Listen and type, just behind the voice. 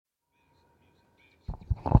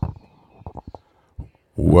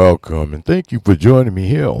Welcome and thank you for joining me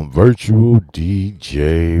here on Virtual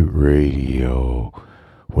DJ Radio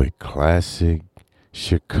with Classic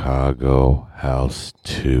Chicago House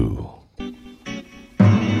 2. Hey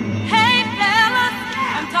fellas,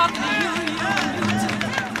 I'm talking to you.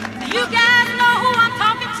 Do you guys know who I'm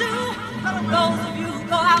talking to? Those of you who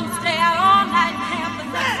go out and stay out all night and have the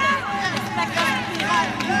expect us to be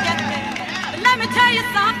home when you get there. But let me tell you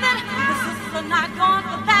something, the sisters are not going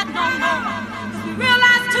for that no more. We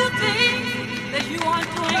realize two things, that you aren't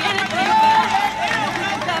doing anything but we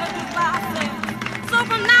can better do by ourselves. So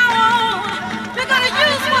from now on, we're gonna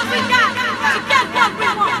use what we got to get what we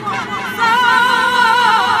want. So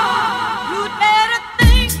you'd better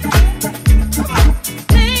think.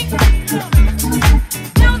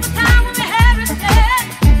 Till the time when we have respect.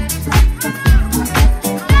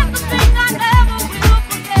 That's the thing I never will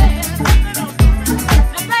forget.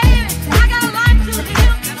 Now baby, I got a life to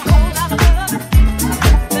live and a whole lot of love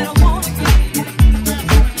that I wanna give.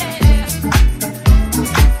 Yeah.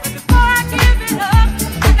 But before I give it up,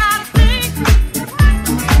 I gotta think.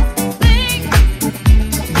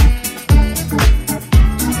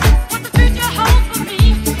 What the future holds for me.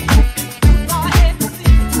 Go ahead and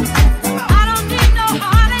see. I don't need no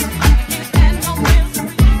heartache, I can't stand no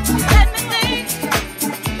misery. Let me think.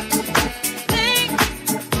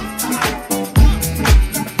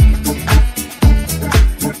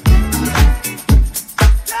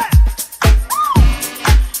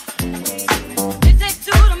 It takes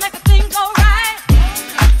two to make a thing go right.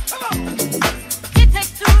 It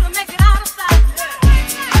takes two to make it out of sight.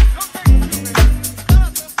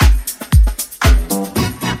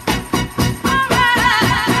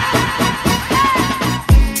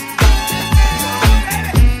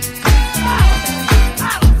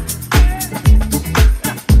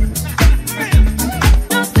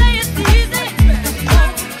 Don't say it's easy.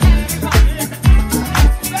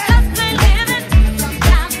 Just been living.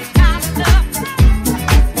 Sometimes it's kind of tough.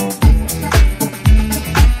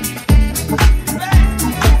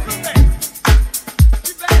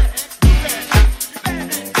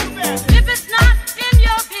 If it's not in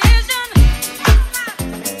your vision,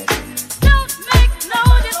 don't make no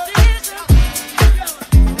decision.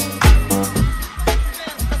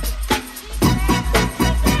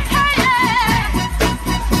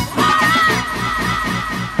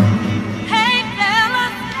 Hey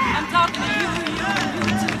fellas, I'm talking to you.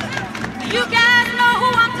 Do you guys know who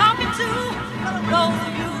I'm talking to? Those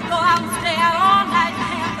of you who go out and stay out all night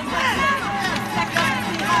and have the expect us to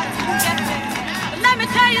be home when you get there. But let me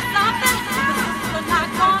tell you something, the sisters are not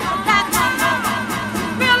going for that no more.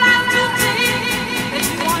 Realize two things, that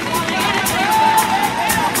you aren't doing anything but.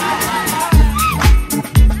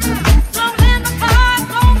 So when the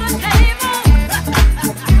cards on the table,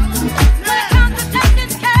 when it comes to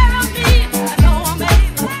taking care of me, I know I'm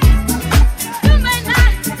able. You may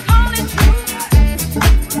not call it true,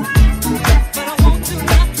 but I won't do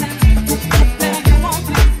nothing that you won't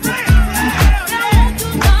do. I won't do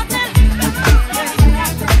nothing that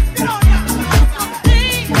you won't do.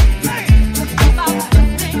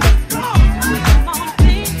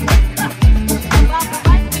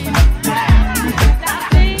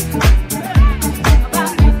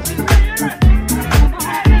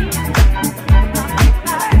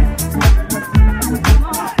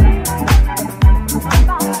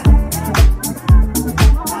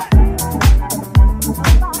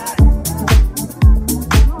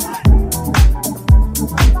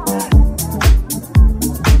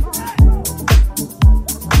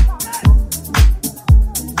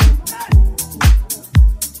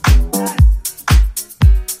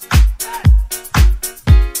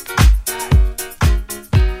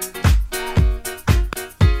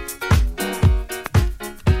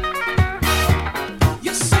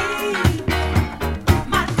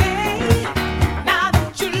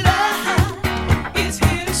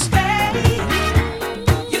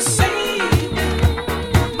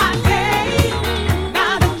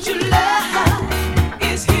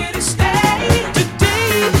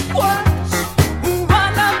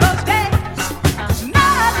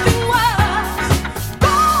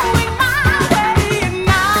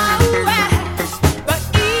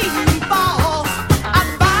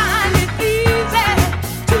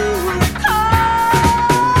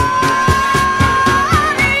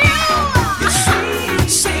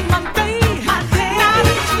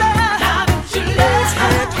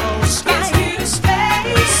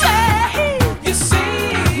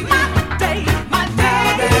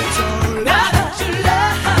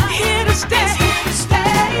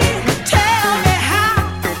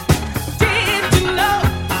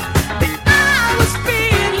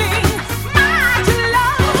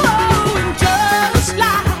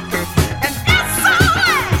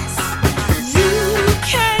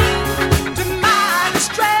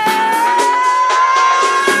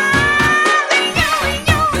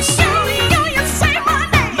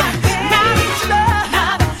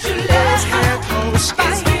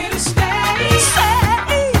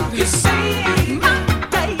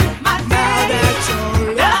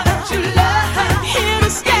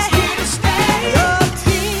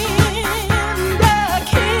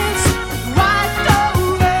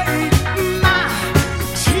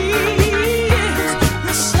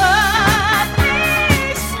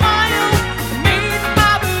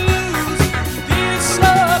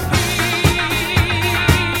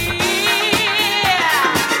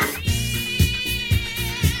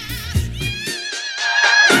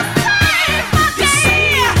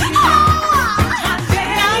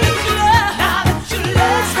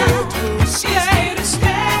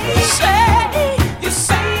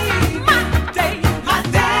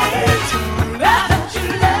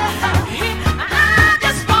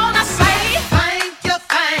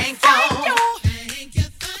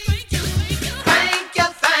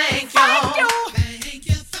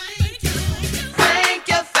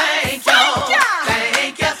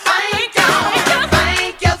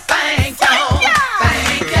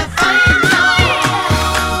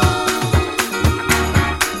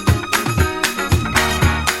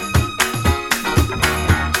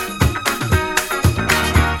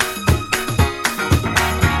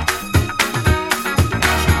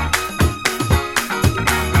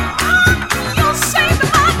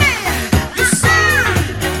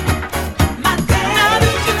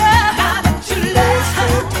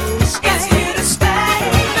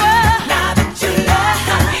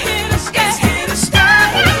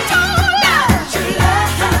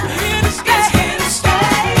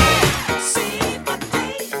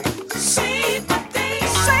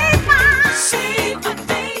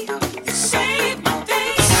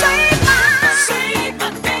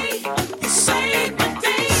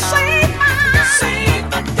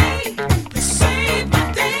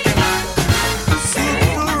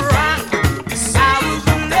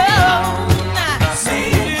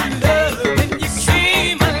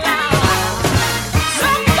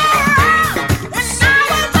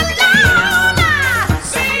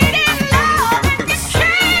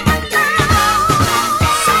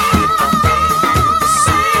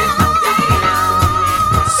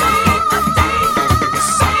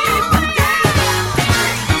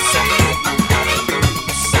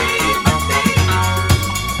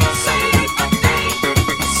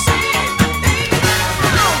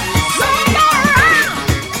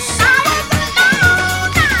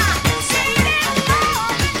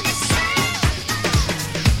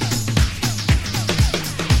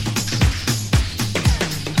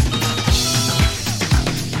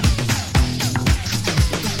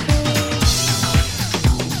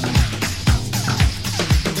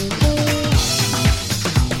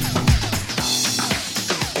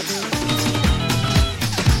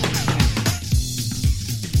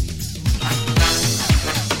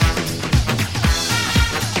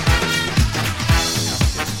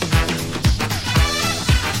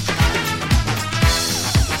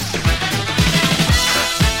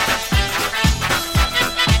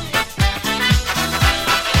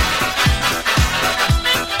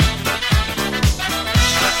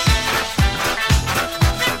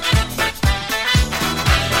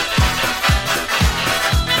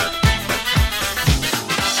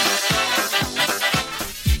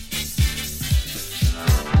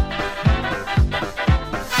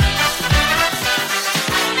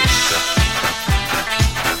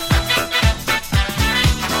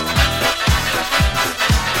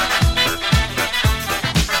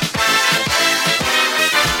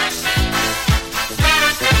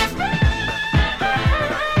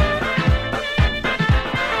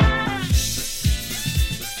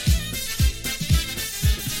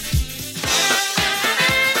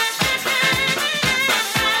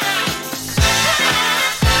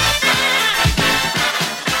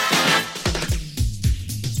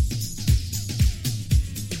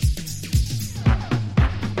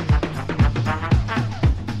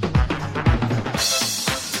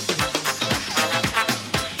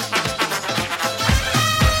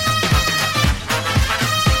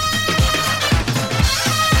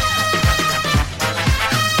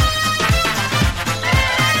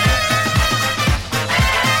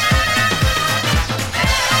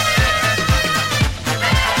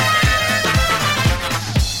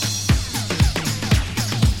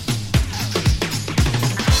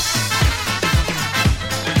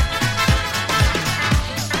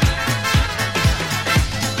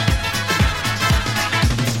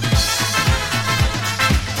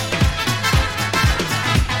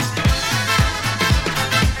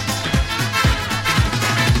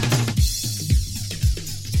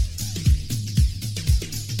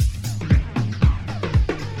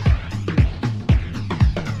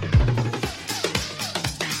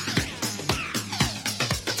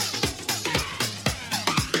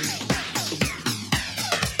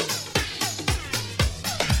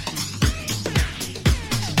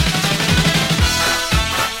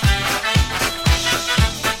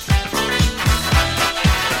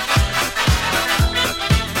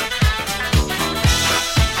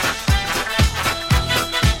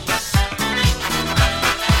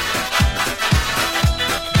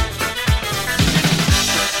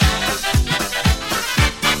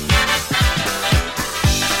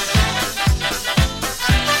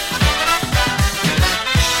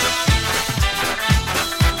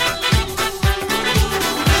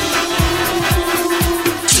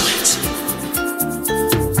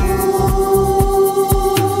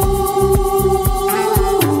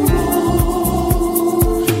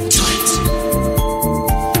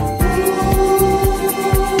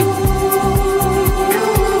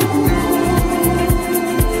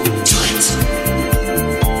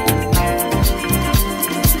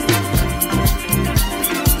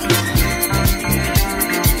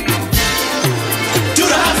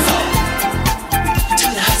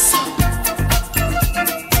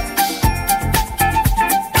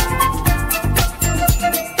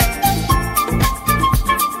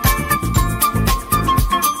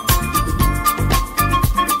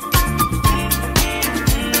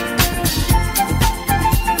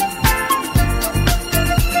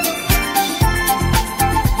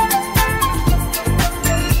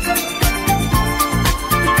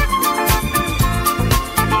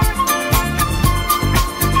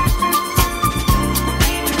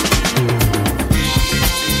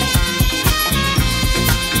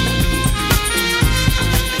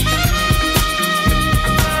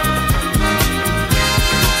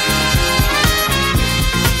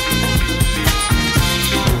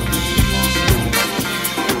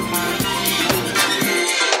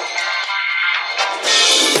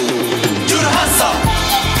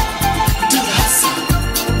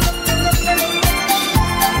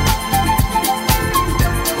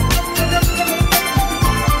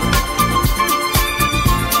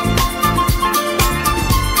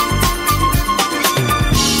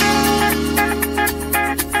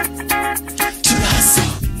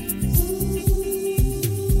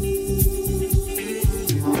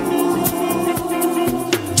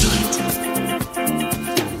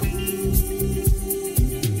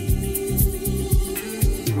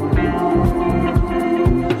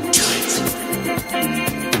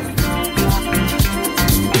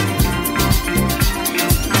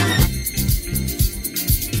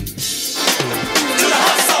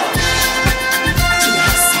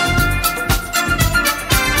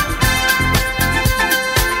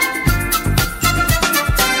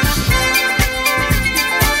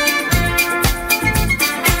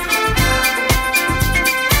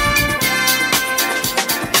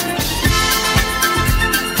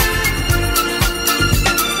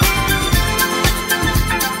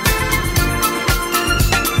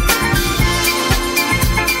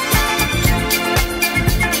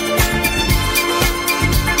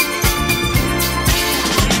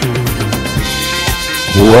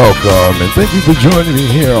 welcome, and thank you for joining me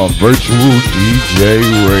here on Virtual DJ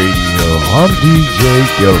Radio. I'm DJ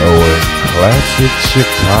Gillo in Classic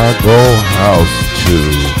Chicago House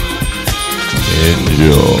 2.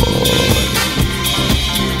 Enjoy.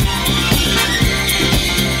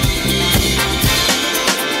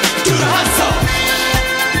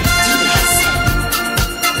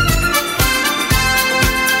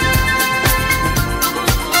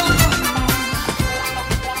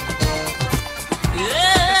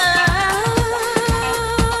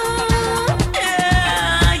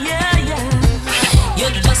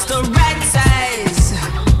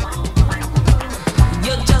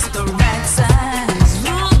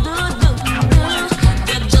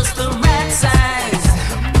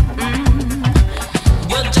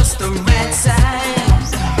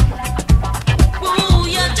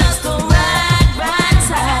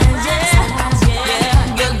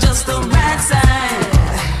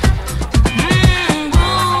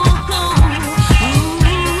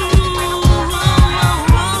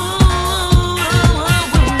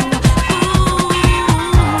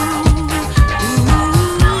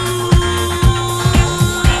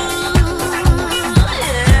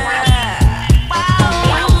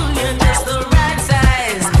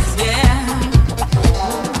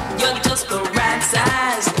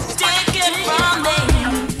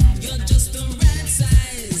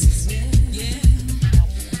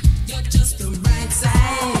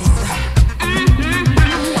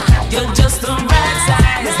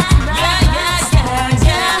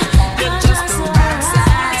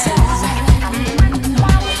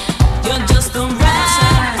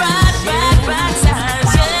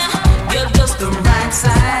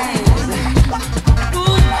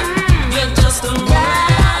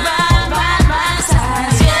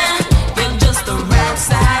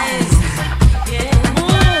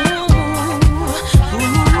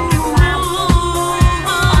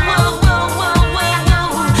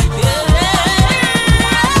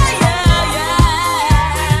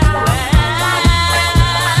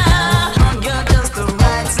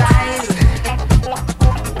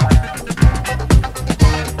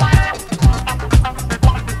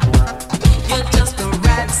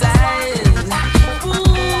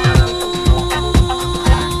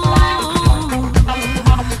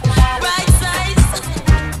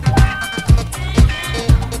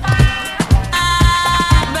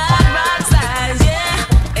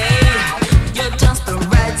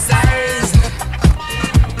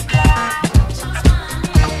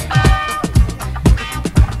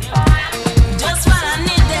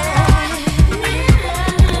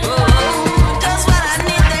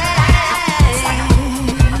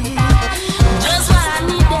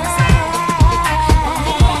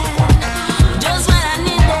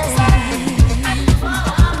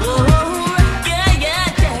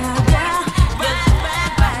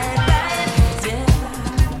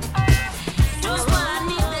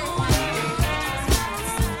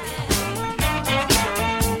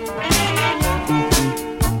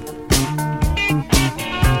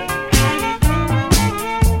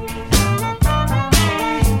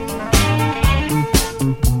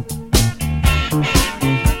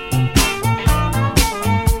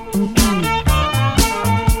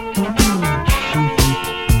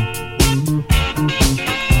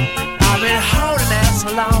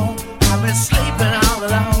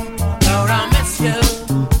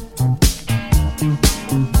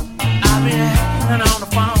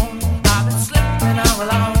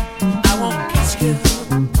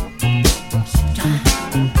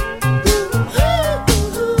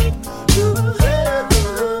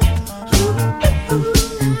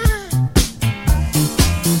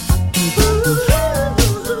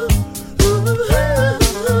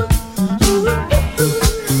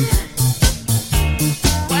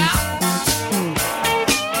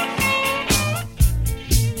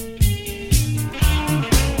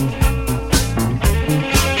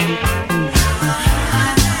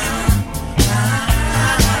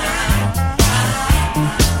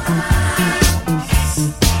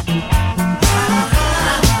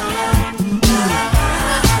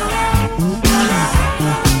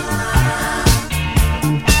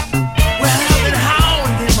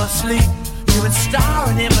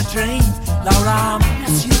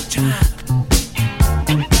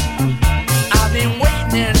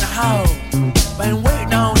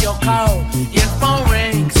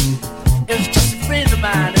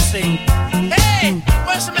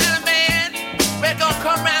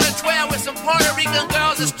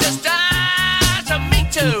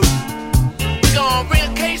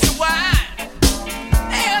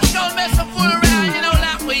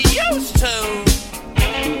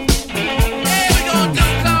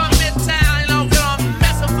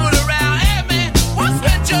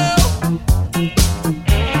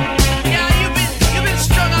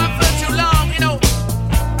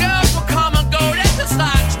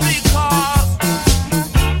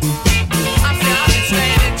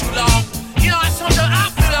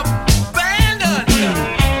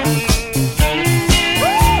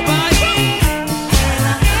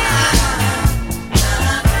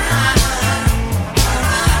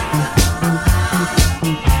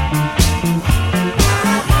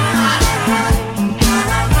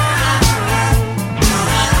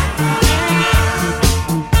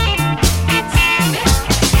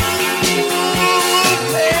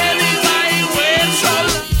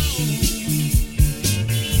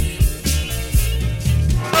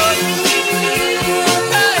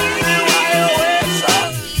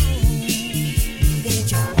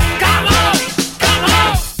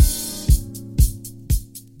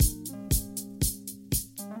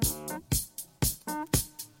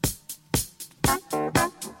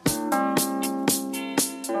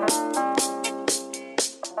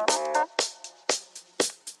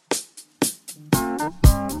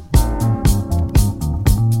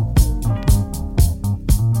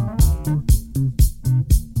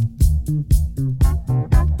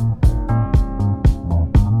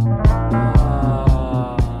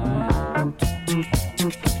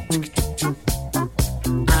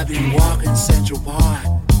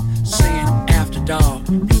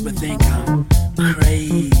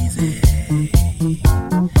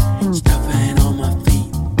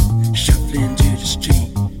 shuffling to the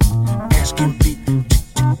street, asking people,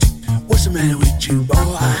 what's the matter with you, boy?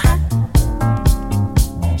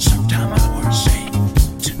 Sometimes I want to say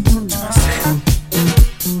to myself.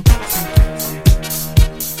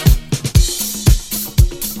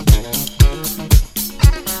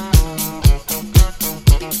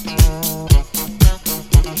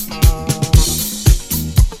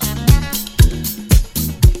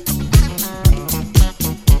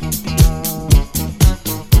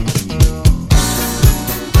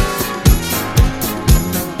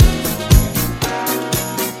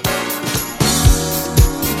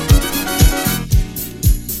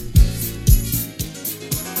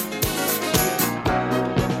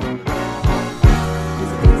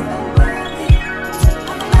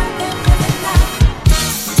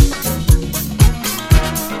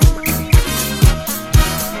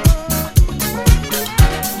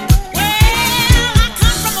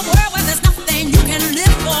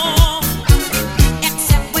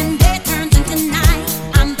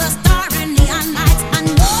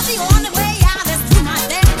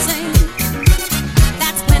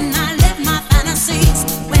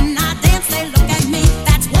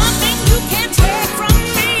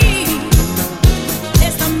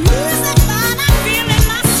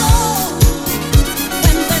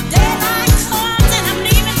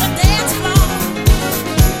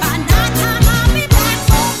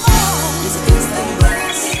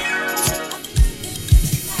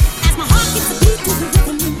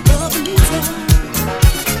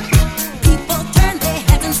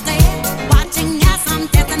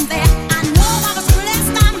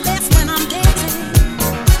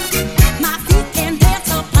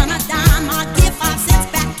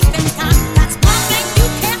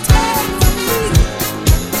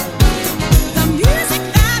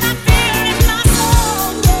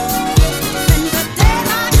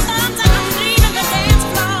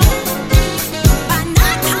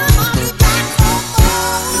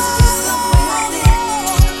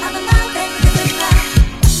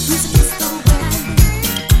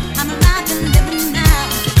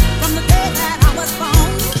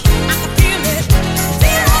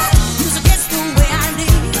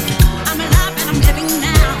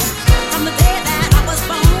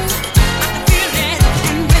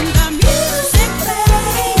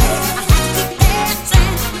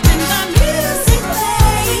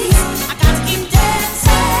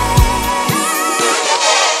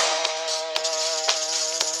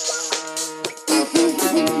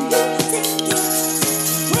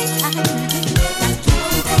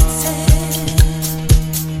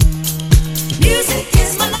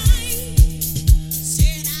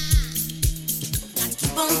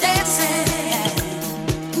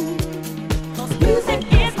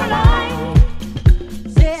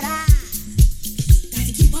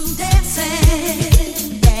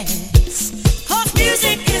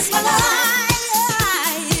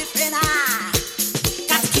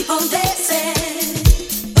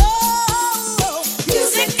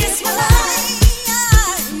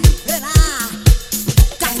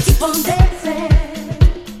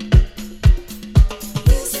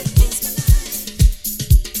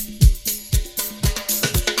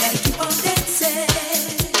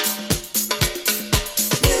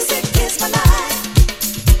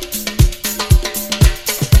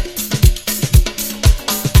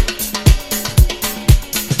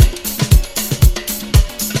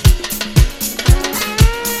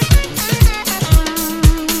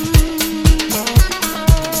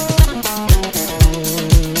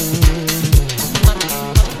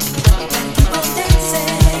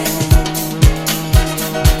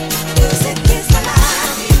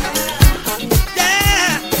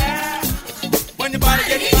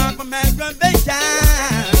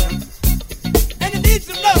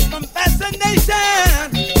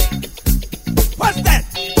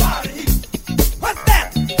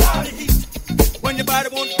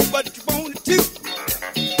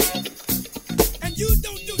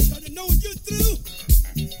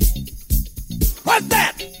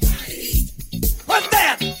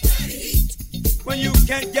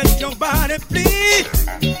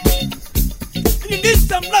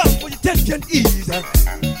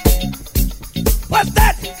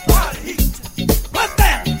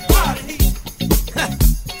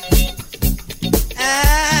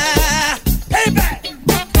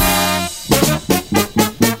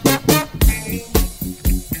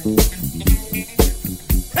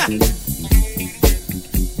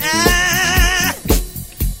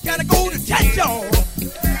 Gotta go to church, y'all.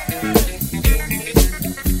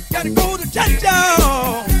 Gotta go to church,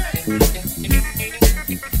 y'all.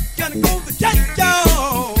 Gotta go to church,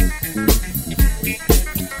 y'all.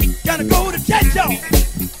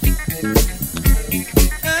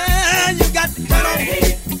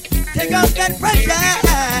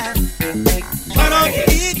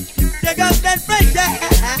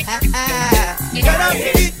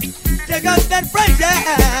 that pressure.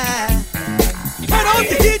 Turn on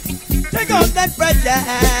the heat, take off that pressure.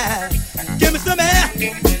 Give me some air.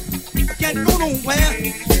 I can't go nowhere.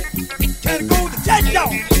 Can't go to church,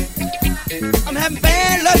 y'all. I'm having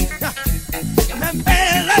bad luck. I'm having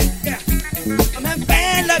bad luck. I'm having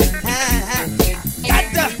bad luck. Got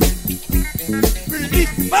to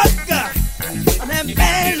release the bug. I'm having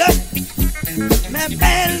bad luck. I'm having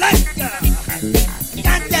bad luck.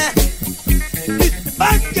 Got to release the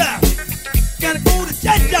bug. Gotta go to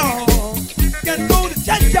church, y'all. Gotta go to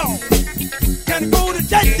church, y'all. Gotta go to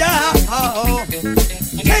church, y'all.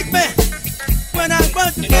 Take me when I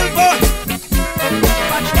was a little boy.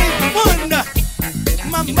 I ain't one.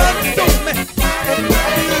 My mother told me I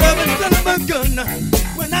be loving son of a gun.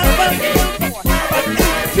 When I was a little boy, I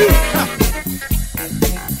ain't 2.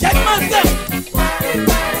 Check myself.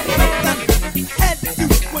 Something had to do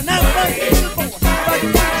when I was a little boy. I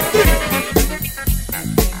 3.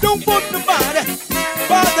 Don't put nobody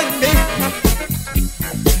bother me.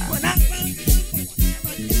 When I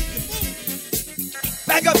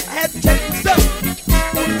back up, I had to check myself.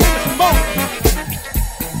 Give me some more.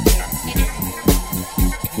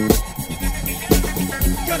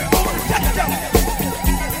 Gonna go to church, y'all.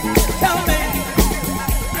 Tell me,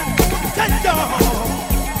 church, y'all.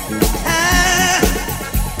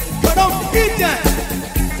 Cut off the heat,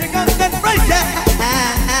 take out that pressure.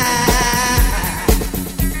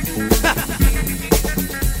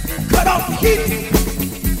 Cut off the heat,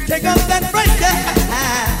 take out that pressure.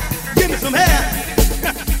 Give me some air.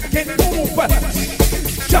 Can't go nowhere.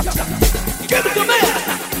 Shut up. Give me some air.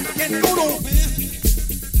 Can't go nowhere.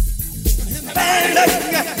 Bad luck.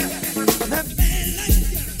 Bad luck.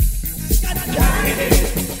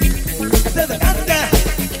 I said I got that.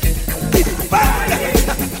 It's bad.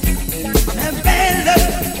 I'm bad luck.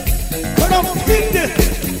 Put on the heat.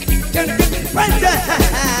 Can't get the pressure.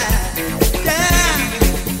 Yeah.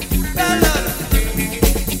 Bad luck.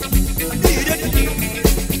 I need it.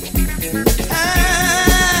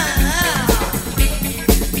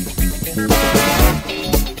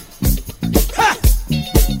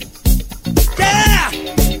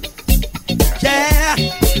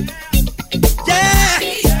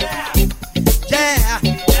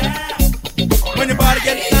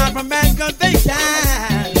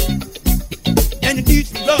 And you need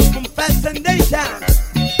some love from fascination.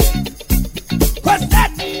 What's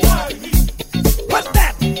that? What's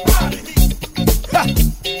that? Ha.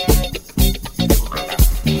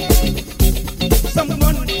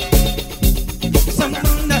 Someone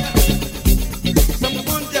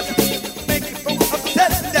just make you so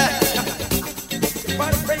upset. Why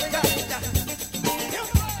break up?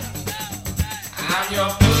 I'm your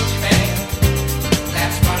boogie man.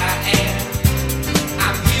 That's what I am.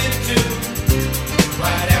 I'm here to do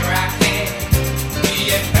whatever I can. Be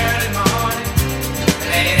it early morning,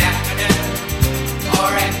 late afternoon, or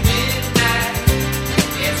at midnight.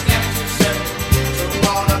 It's never too soon to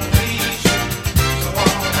wanna please you, to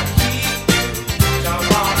wanna keep you, to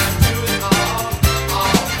wanna do it all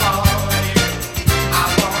for you. I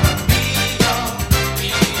wanna be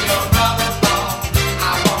your rubber ball.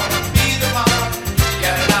 I wanna be the one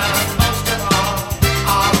you love most of all.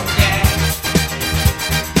 Oh yeah.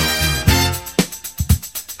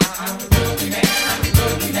 I'm the boogie man. I'm the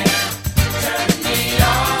boogie man. Turn me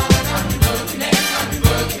on. I'm the boogie man. I'm the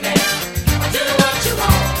boogie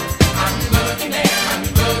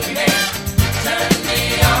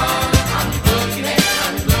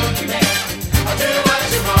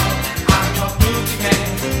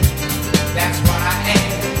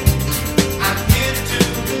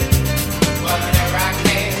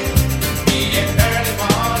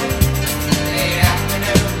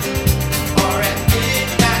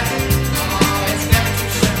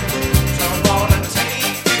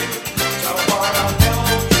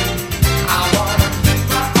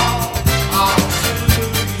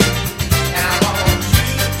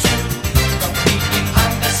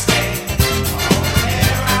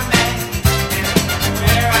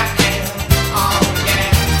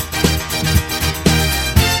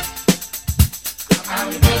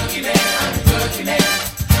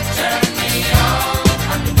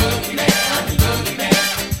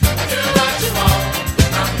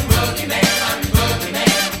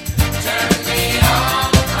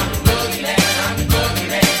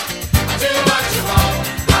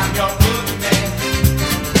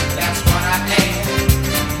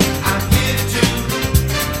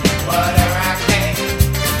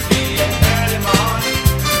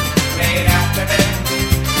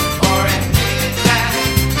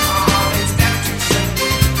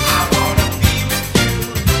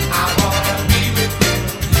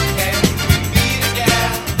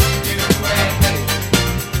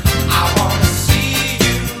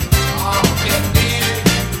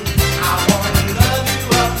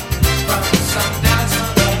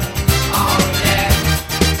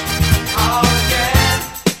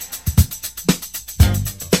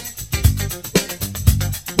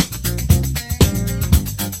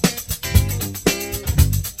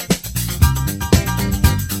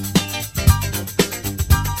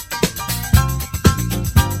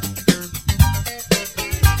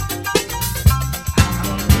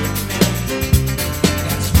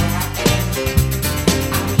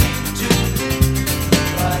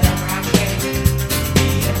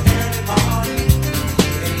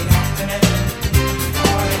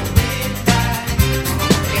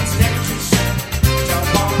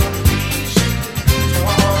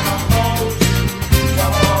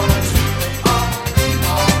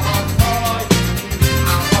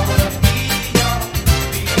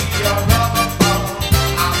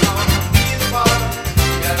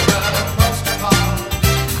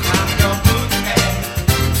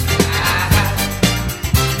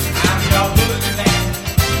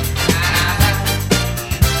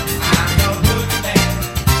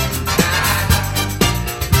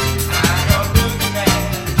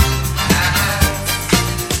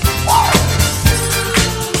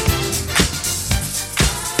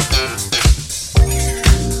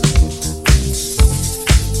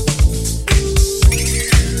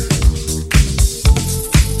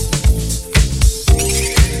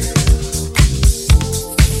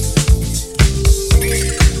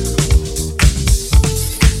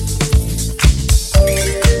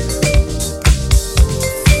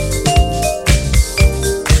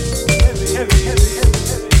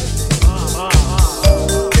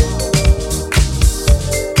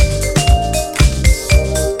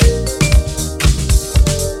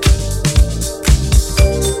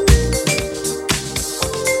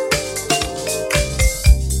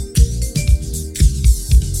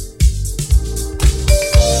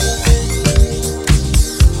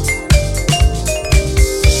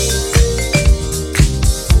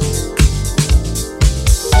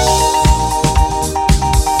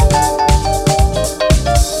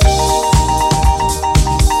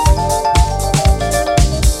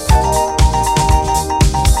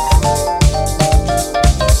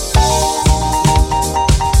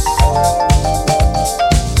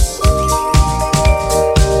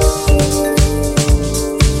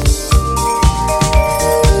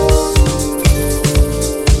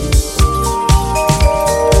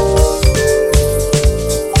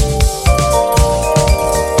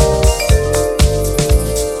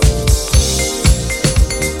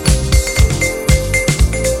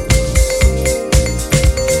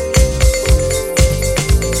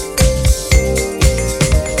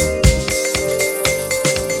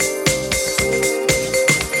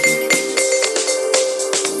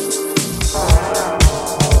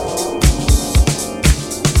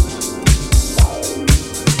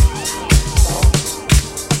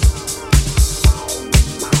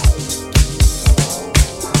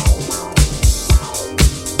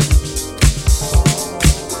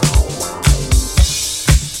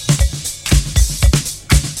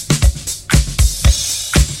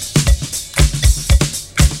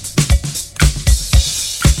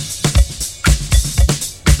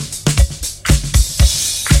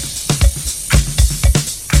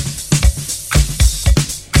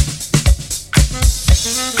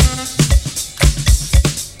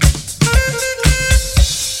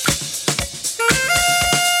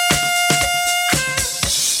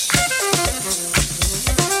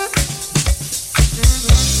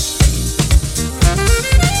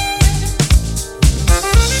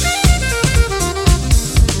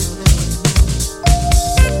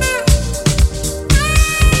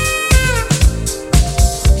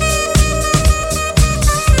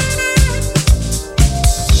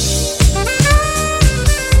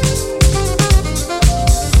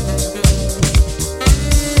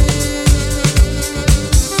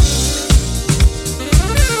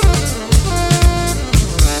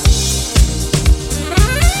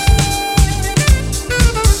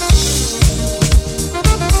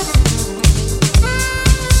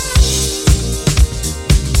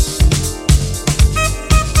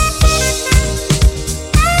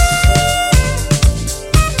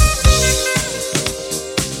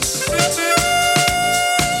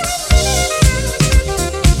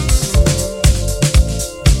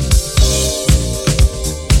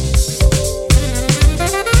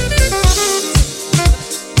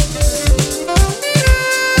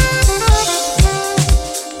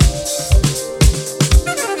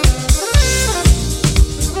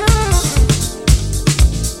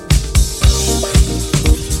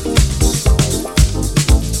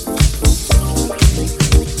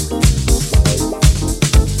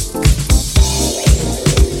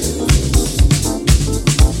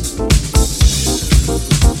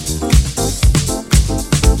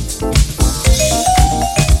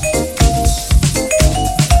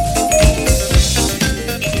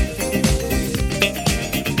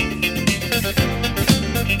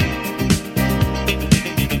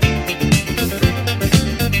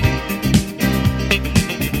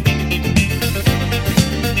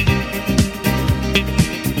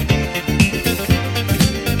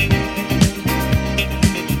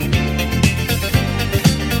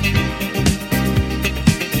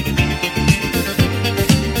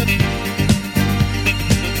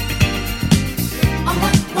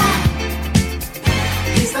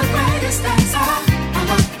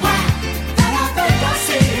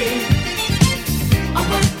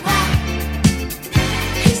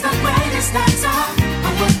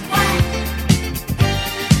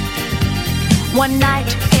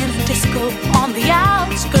night in the disco on the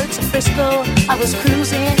outskirts of Frisco. I was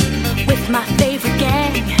cruising with my favorite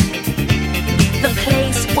gang. The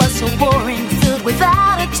place was so boring, filled with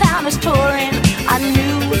out-of-towners touring. I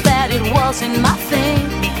knew that it wasn't my thing.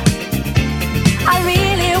 I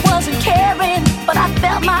really wasn't caring, but I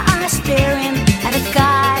felt my eyes staring at a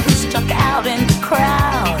guy who stuck out in the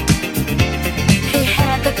crowd. He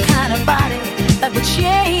had the kind of body that would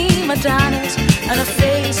shame Adonis, and a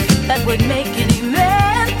face that would make any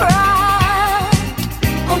man proud.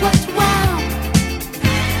 Oh, what wow!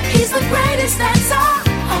 He's the greatest dancer.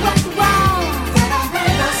 Oh, what wow! That I've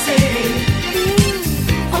ever seen.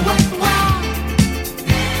 Oh, what wow!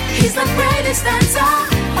 He's the greatest dancer.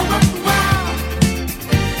 Oh, what wow!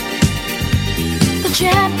 The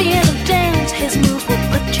champion of dance, his moves will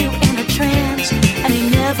put you in a trance, and he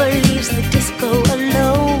never leaves the disco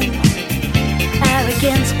alone.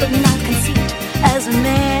 Arrogance but not conceit, as a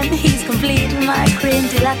man he's complete. My creme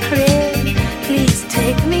de la creme, please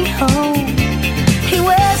take me home. He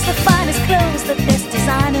wears the finest clothes, the best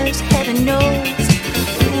designers, heaven knows.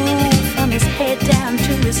 Ooh, from his head down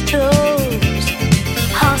to his toes.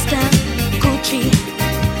 Halston, Gucci,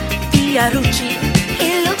 Fiorucci, he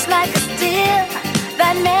looks like a steal.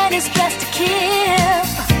 That man is dressed to kill.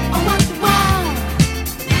 Oh, what wow!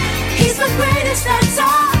 He's the greatest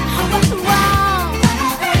dancer. Oh, what wow!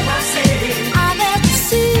 I've ever seen. I've ever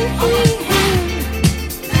seen.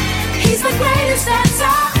 He's the greatest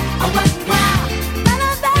dancer. Oh, what wow! That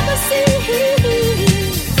I've ever seen.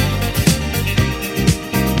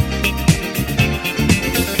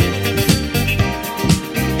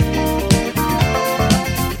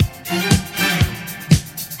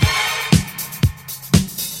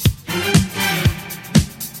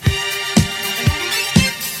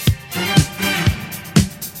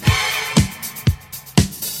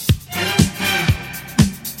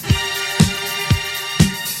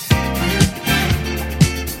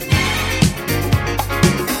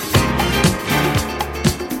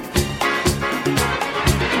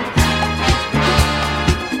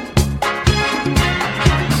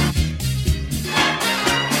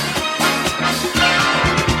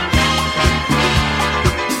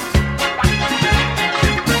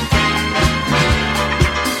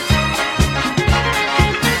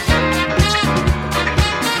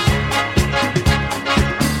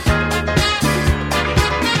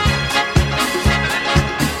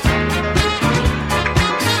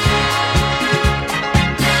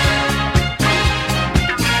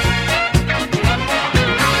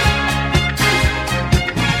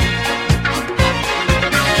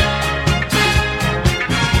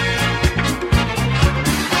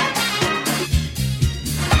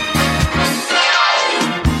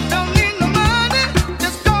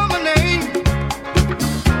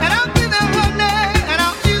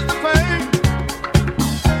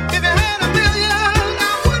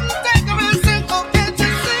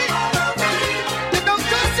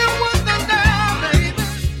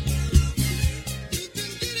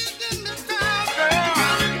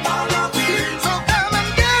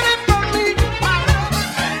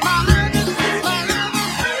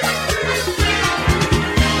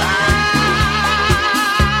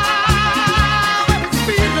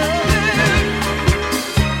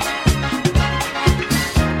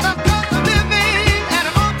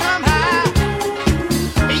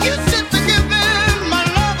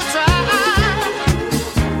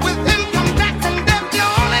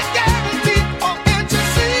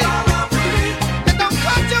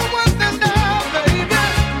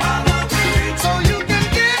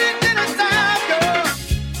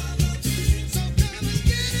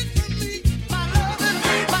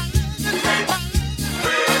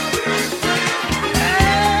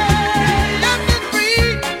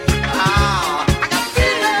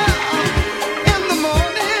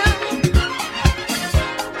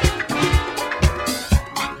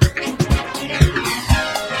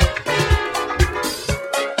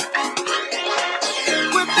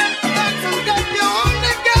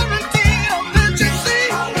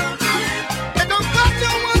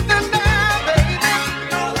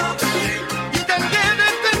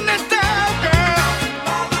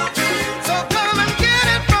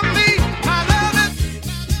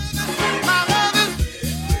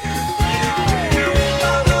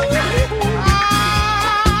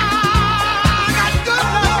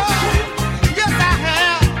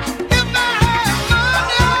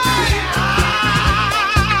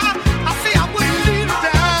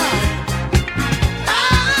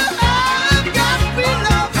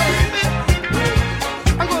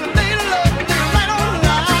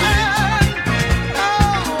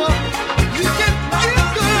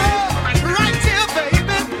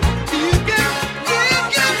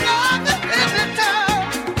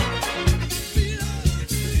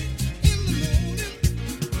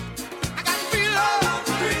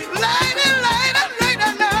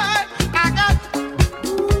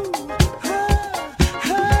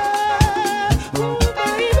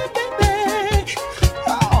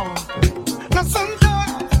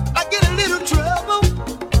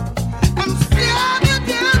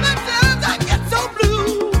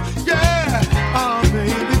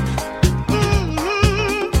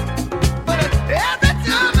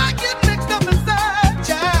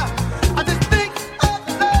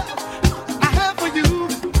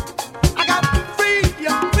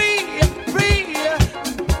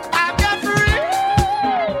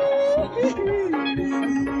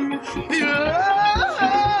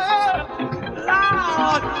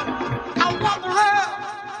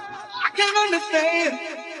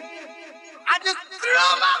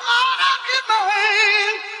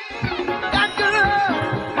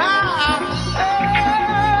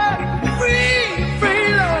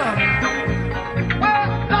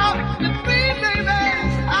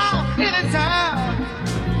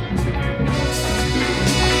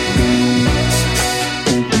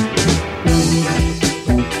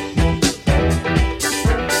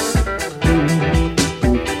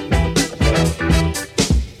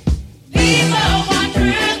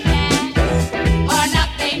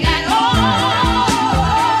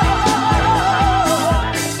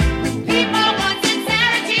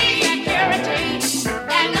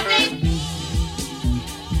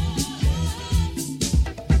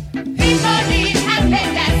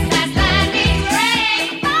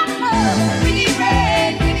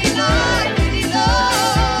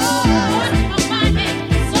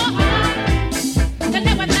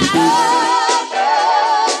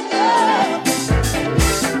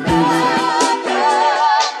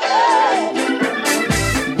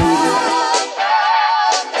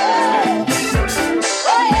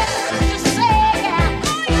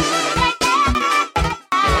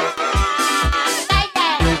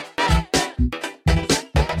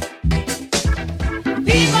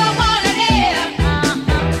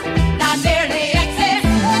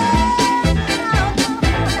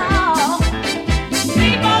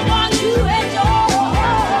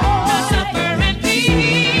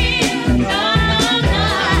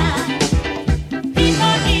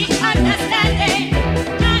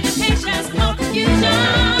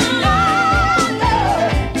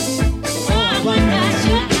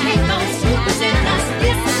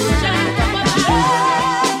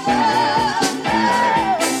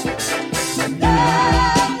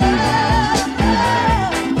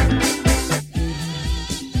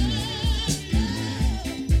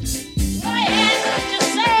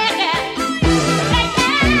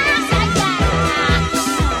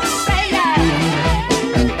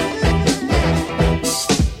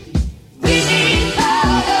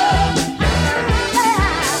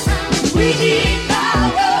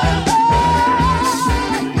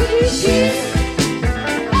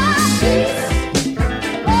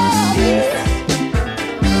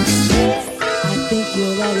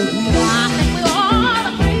 Well, I'll agree. I think we all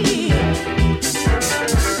agree.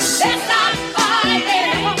 Let's stop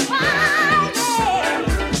fighting.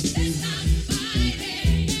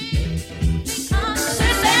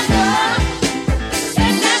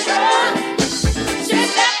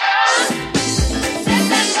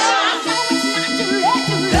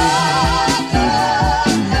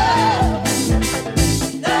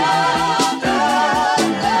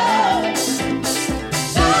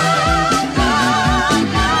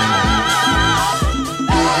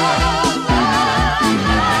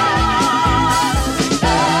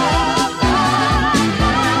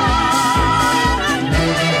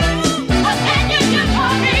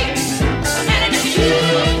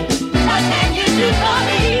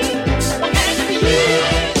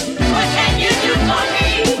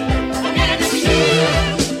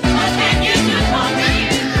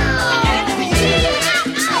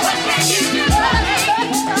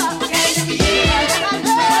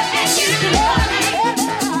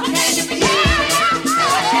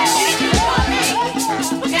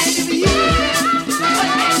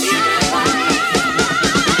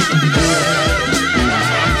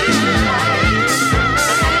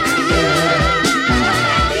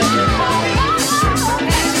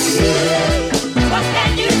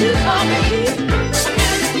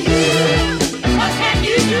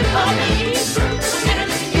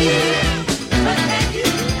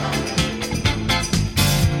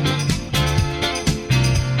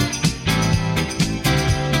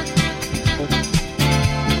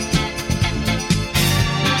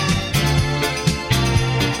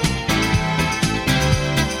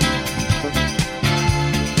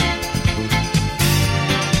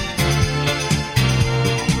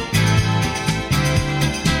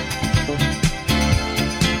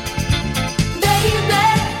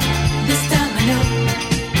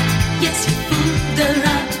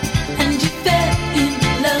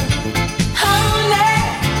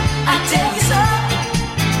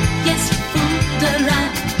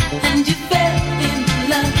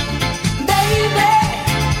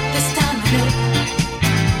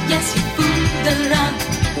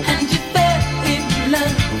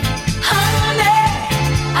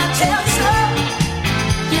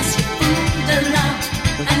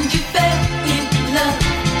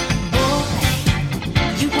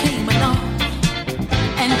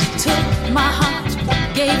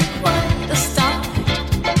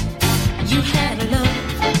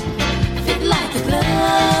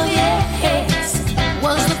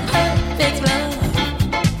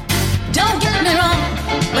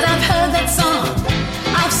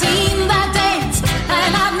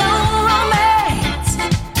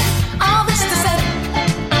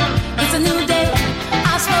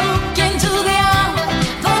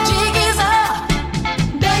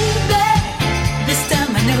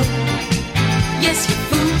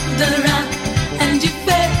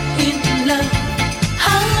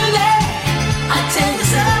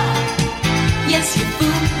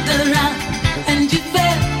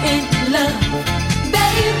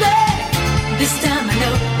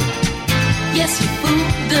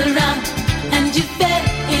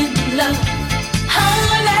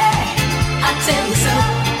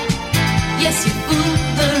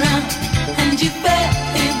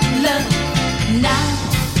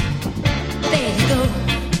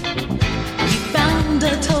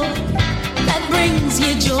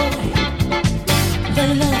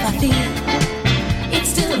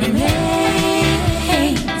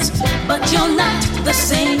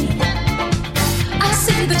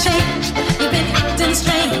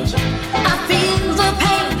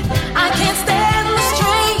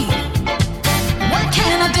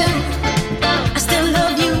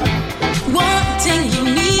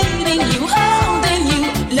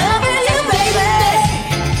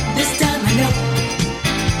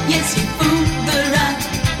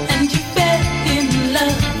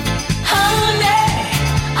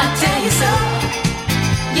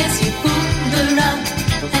 Yes, you fooled around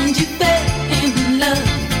and you fell in love,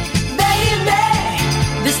 baby.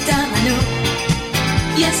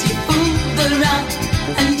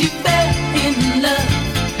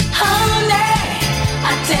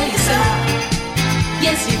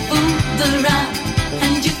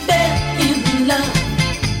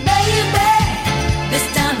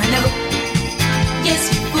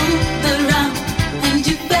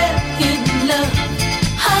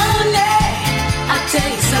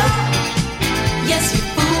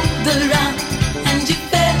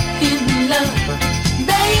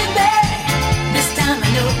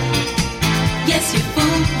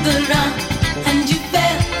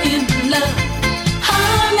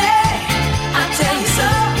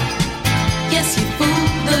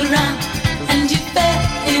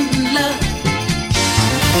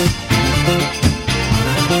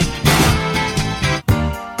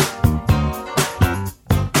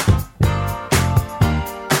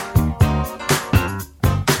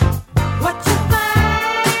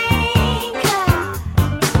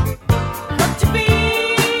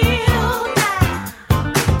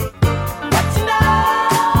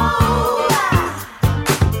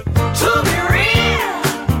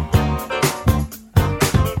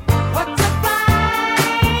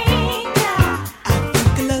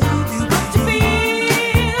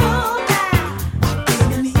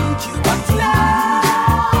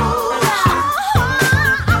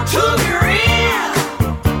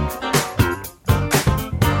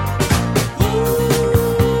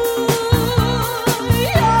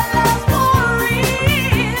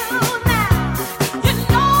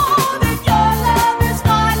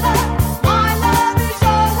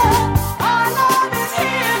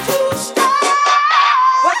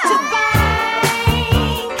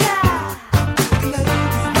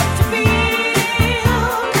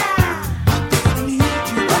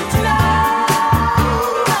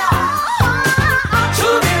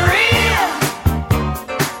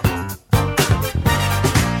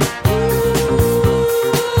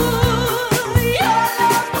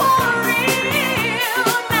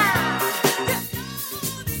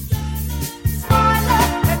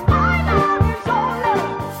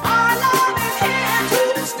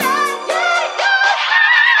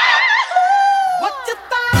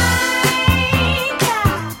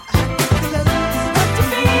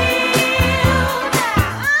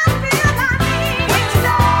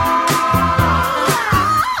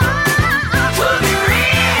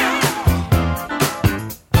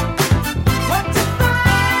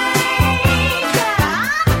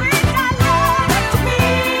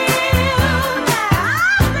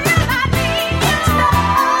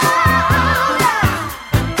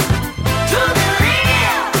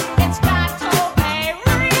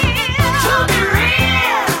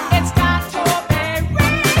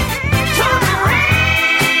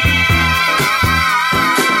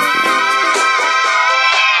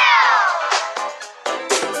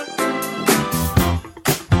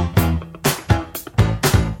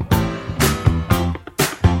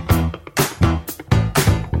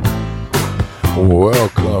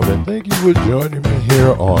 for joining me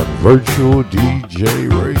here on Virtual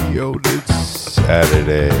DJ Radio this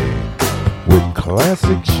Saturday with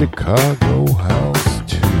classic Chicago House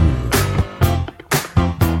 2.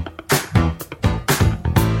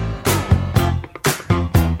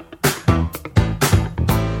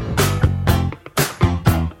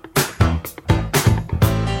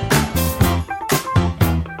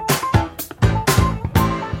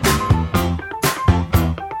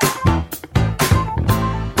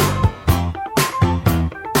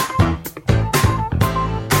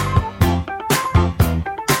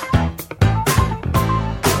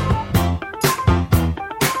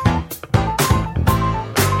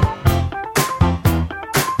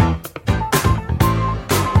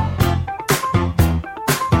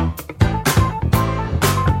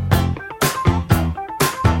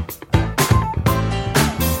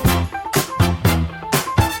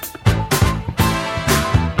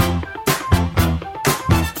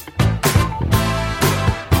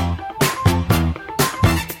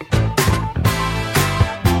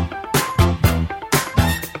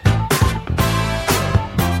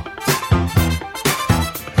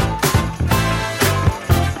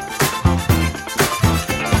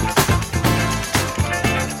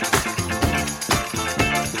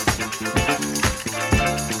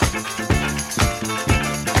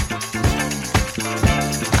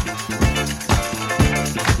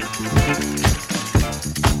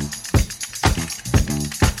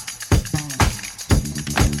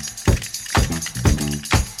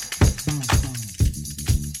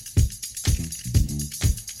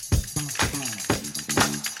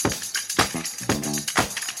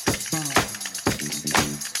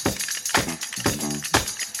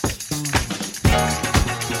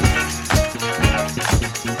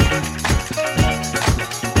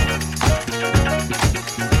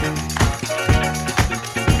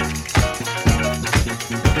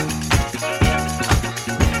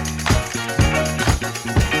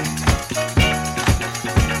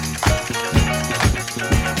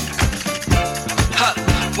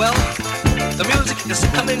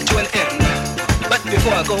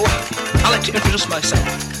 I'd like to introduce myself.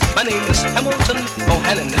 My name is Hamilton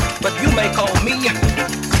Bohannon, but you may call me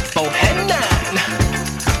Bohannon.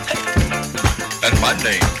 And my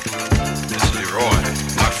name is Leroy.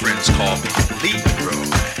 My friends call me Leroy.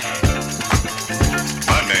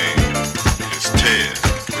 My name is Ted,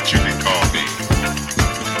 but you can call me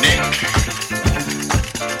Nick.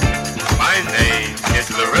 My name is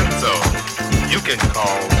Lorenzo. You can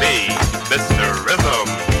call me Mr. Rhythm.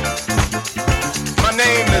 My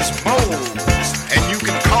name is Mose, and you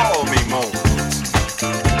can call me Mose.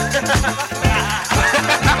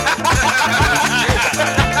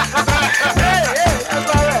 Hey,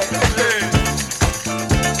 that's all right.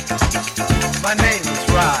 My name is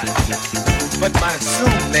Rod, but my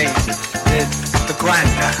assumed name is The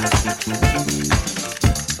Grinder.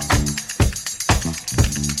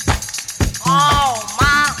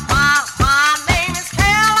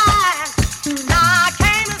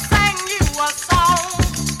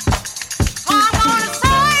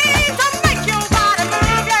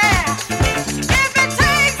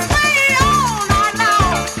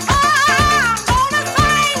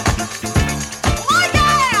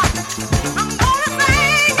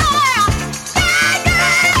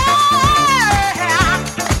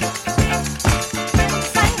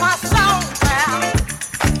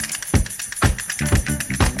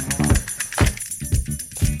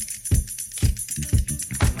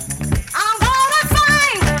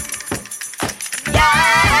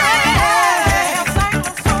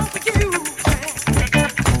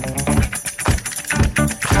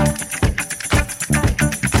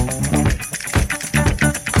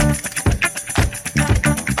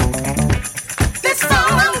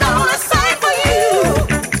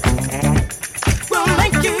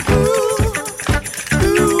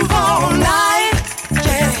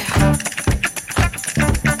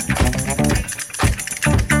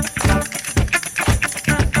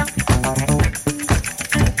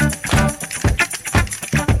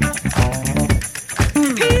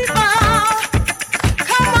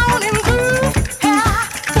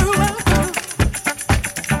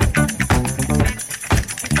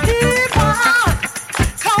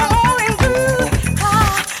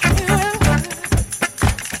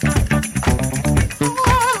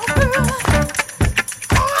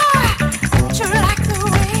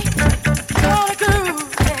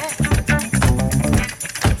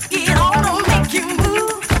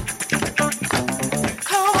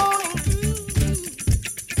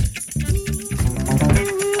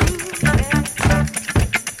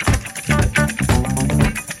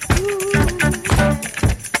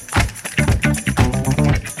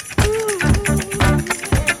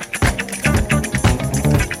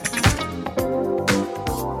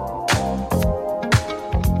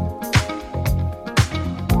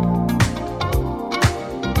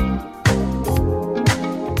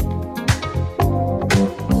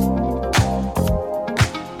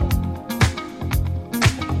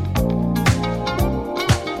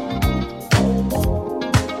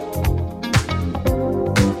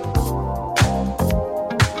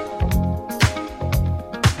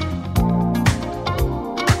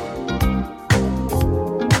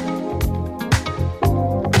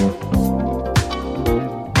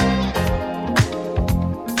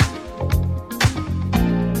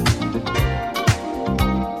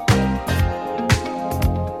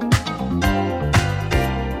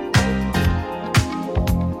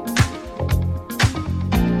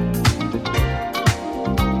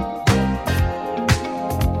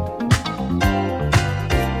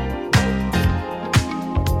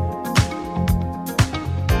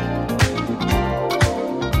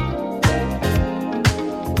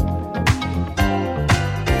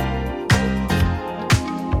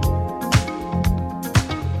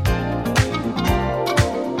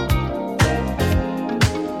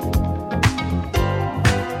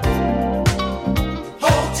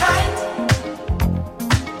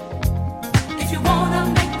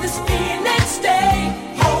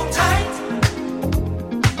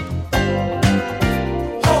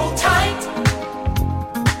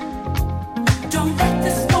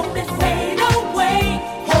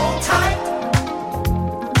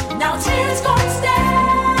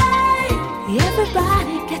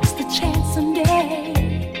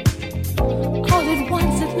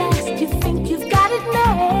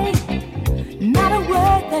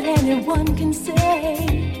 one can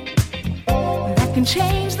say that can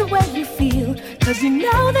change the way you feel. 'Cause you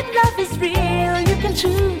know that love is real. You can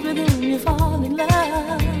choose with whom you fall in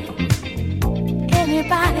love.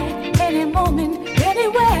 Anybody, any moment,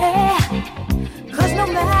 anywhere. 'Cause no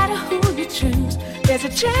matter who you choose, there's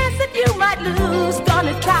a chance that you might lose.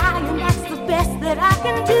 Gonna try, and that's the best that I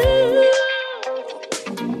can do.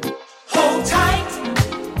 Hold tight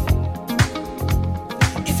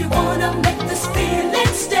if you wanna make this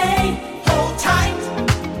feeling stay. Hold tight.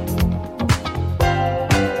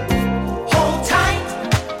 Hold tight.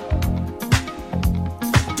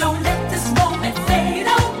 Don't let this moment fade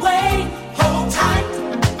away. Hold tight.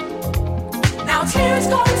 Now tears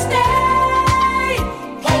gonna stay.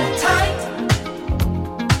 Hold tight.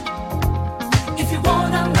 If you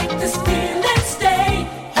wanna make this feeling stay.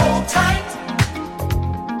 Hold tight.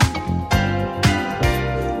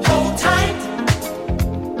 Hold tight.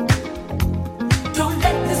 Don't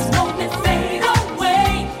let this moment fade away.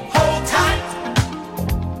 Hold tight.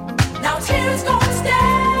 Now tears gonna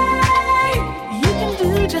stay. You can do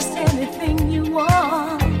just anything you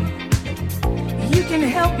want. You can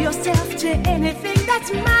help yourself to anything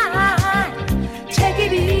that's mine. Take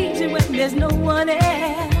it easy when there's no one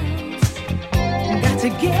else. Got to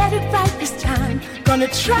get it right this time.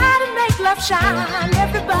 Gonna try to make love shine.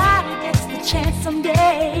 Everybody gets the chance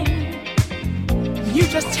someday. You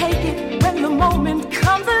just take it when the moment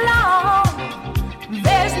comes along.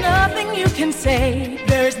 There's nothing you can say.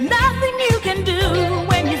 There's nothing you can do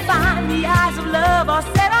when you find the eyes of love are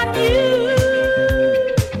set on you.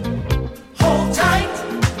 Hold tight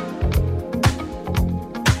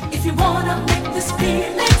if you wanna make this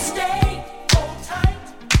feeling stay. Hold tight.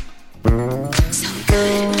 So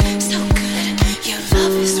good, your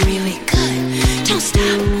love is really good. Don't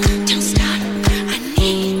stop, I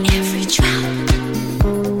need every drop.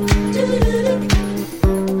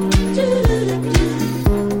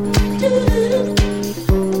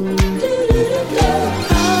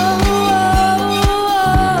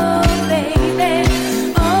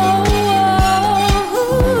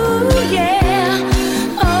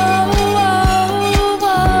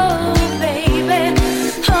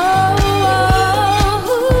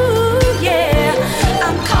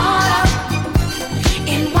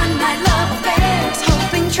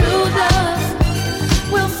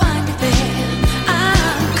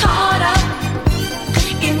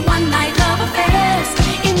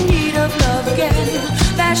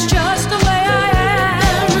 That's just the way I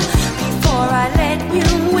am. Before I let you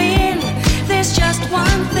in, there's just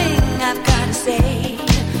one thing I've gotta say.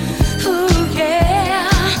 Ooh, yeah.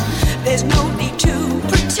 There's no need to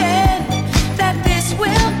pretend that this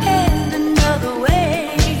will end another way.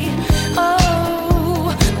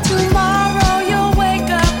 Oh, tomorrow you'll wake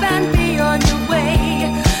up and be on your way.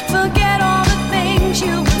 Forget all the things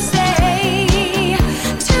you would say.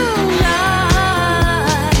 Tonight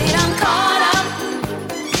I'm caught up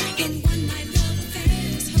in one night love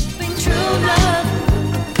affairs, hoping true love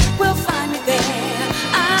will find me there.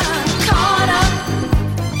 I'm caught up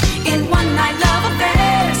in one night love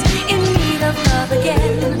affairs, in need of love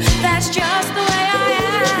again. That's just the way I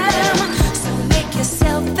am. So make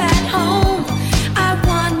yourself at home. I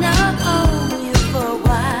wanna own you for a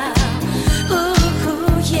while.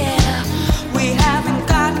 Ooh, yeah. We haven't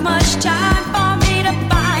got much time for me to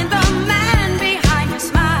find the man behind your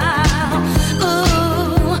smile.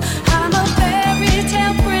 Ooh, I'm a fairy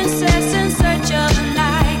tale princess in search of a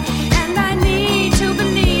knight, and I need to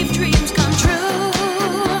believe dreams come true.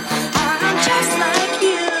 I'm just like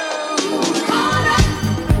you. Caught up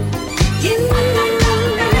in one night love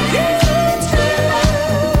affair, you too.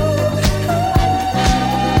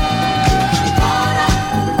 Caught up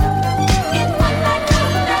in one night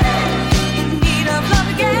love affair, in need of love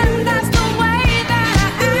again. That's the way that I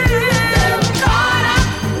am. Caught up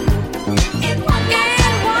in one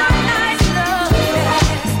night love affair.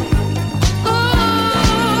 Ooh,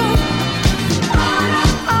 caught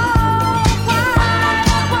up. Oh, why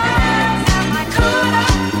am I caught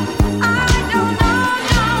up? I don't know,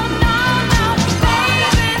 no,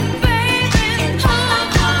 baby, in one night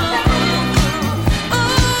love affair.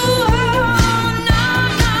 Ooh, no,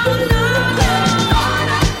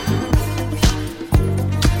 caught up.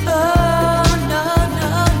 Oh, no.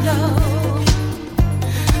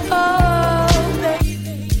 Oh,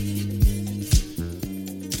 baby,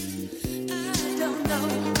 I don't know,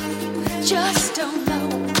 just don't know.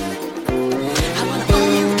 I wanna own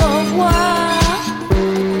you for a while.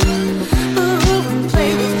 Ooh, and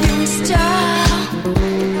play with you in style.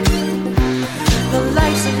 The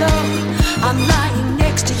lights are low, I'm lying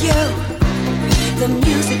next to you. The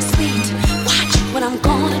music's sweet, watch what I'm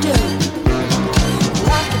gonna do.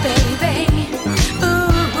 Rock it, baby.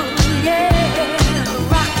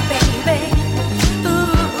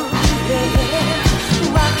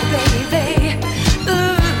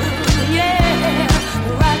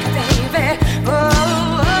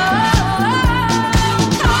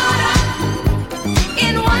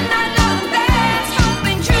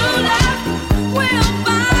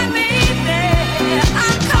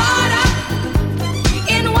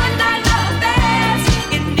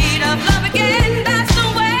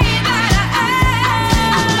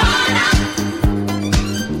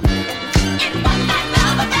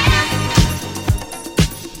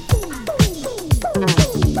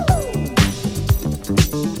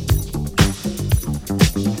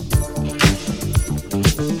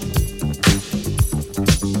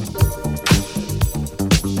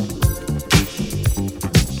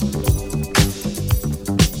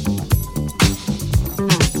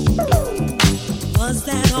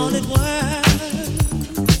 all it was,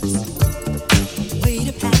 way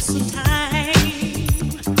to pass some time,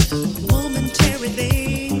 momentary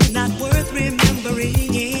thing, not worth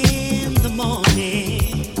remembering in the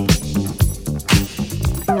morning.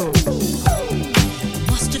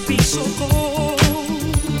 Must it be so cold,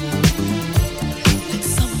 like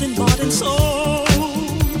something bought and sold?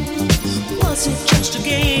 Was it just a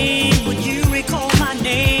game? Would you recall my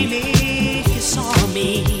name if you saw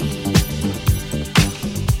me?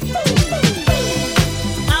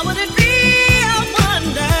 How would it be, I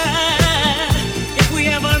wonder, if we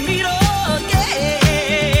ever meet again?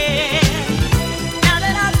 Now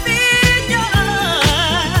that I've been your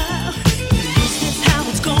love, is this how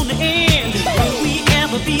it's gonna end? Will we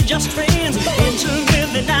ever be just friends,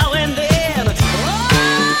 intermittently now and then?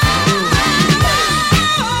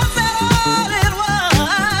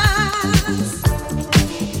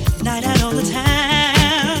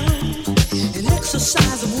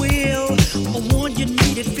 Exercise of will, a one you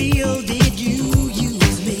needed feel. Did you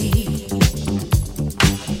use me?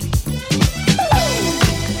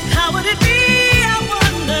 How would it be, I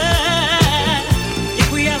wonder, if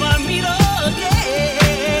we ever meet again?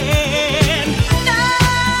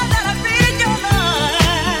 Now that I've been your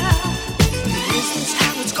love, is this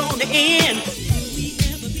how it's gonna end? Will we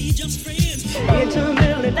ever be just friends,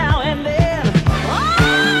 intermittently now and then?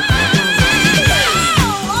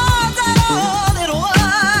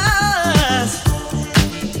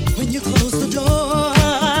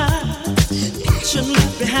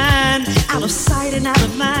 Out of sight and out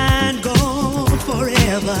of mind, gone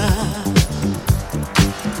forever.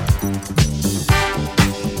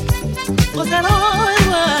 Was that all it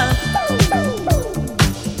was?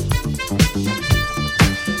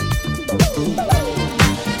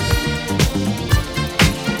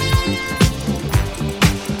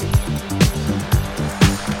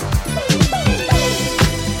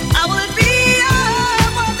 I would be, I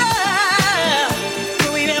wonder,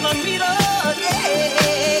 will we ever meet again?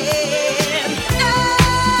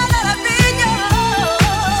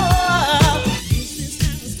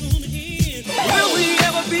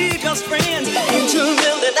 Just friends,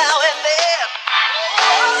 intermittently now and then.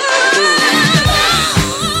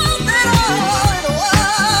 That all it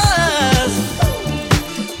was.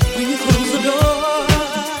 When you close the door,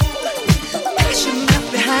 passion left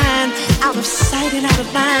behind, out of sight and out of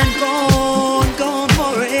mind, gone, gone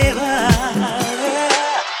forever.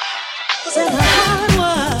 Was that how it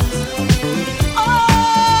was?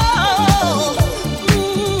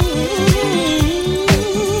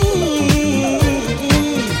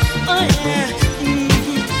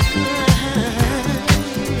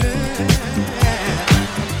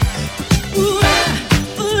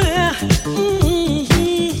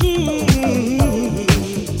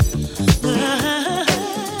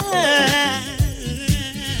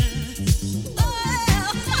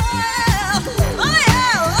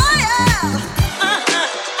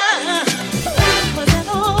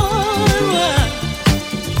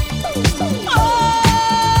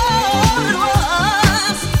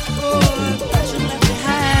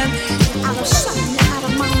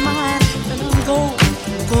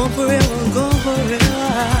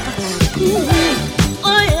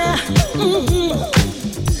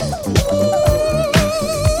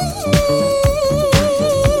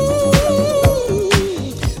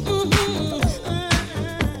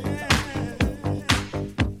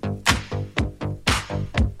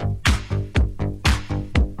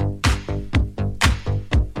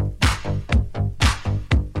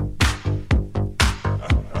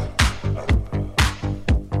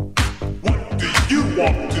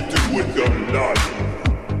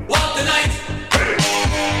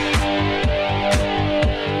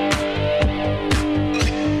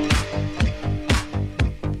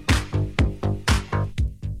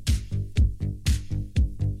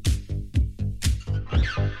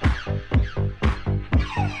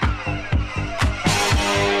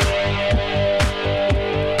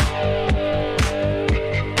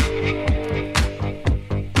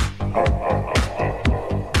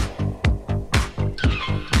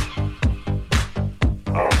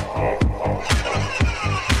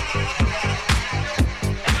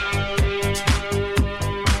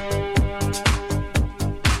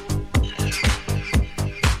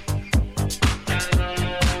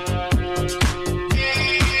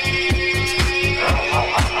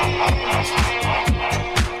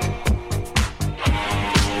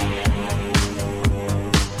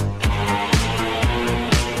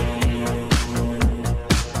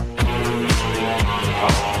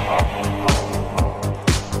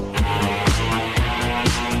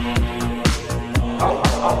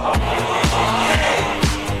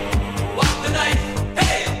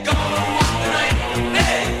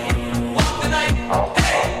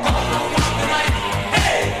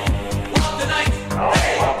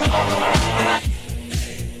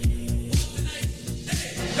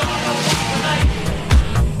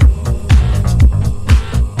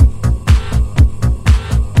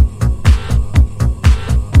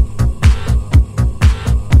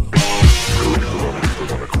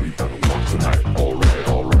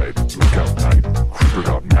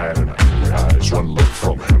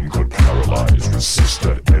 from him could paralyze, resist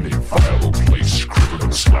at any viable place, scribble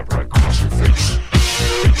and slap right across your face.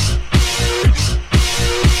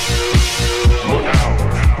 Look out!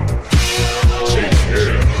 Take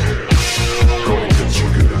care! Gonna get you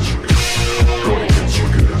good. Gonna get you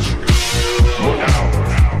good. Look out!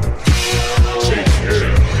 Take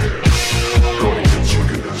care! Gonna get you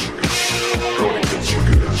good. Gonna get you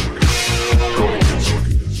good. Gonna get you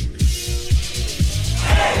good.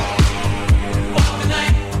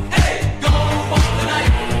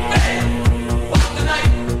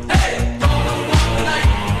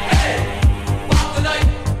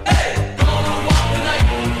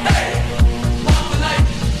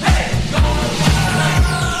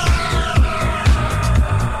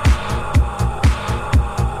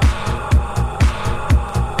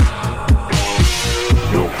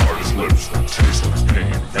 Your heart is lips, the taste of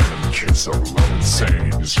pain, and the kiss of love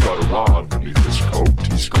insane. He's got a rod beneath his coat.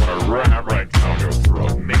 He's gonna ram right down your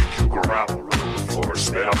throat, make you grapple to the floor,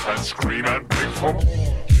 spit up and scream and beg for more.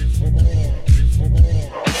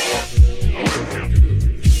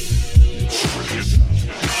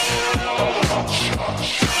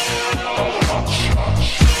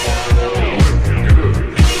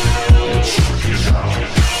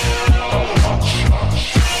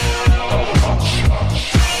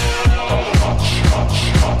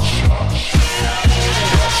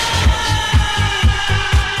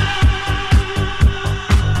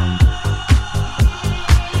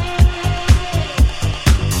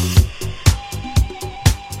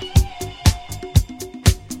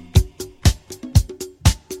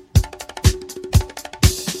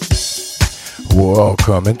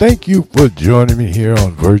 Welcome and thank you for joining me here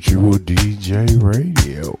on Virtual DJ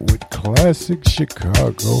Radio with Classic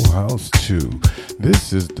Chicago House 2.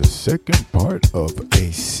 This is the second part of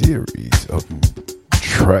a series of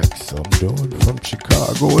tracks I'm doing from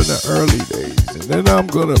Chicago in the early days. And then I'm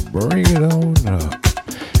going to bring it on up.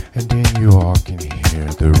 And then you all can hear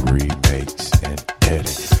the remakes and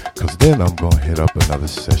edits. Because then I'm going to hit up another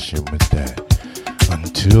session with that.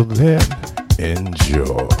 Until then,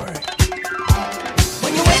 enjoy.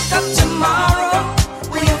 When you wake up tomorrow,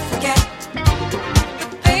 will you forget the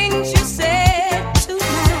things you said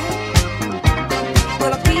tonight?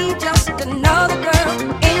 Will I be just another girl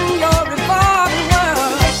in your revolving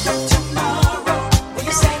world? Wake up tomorrow, will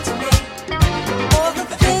you say to me all the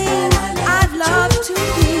things I'd love to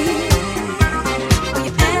be? Will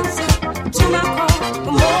you answer to my call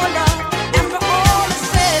for more love after all is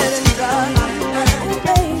said and done? Oh,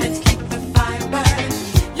 baby, let's keep the fire burning.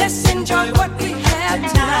 Let's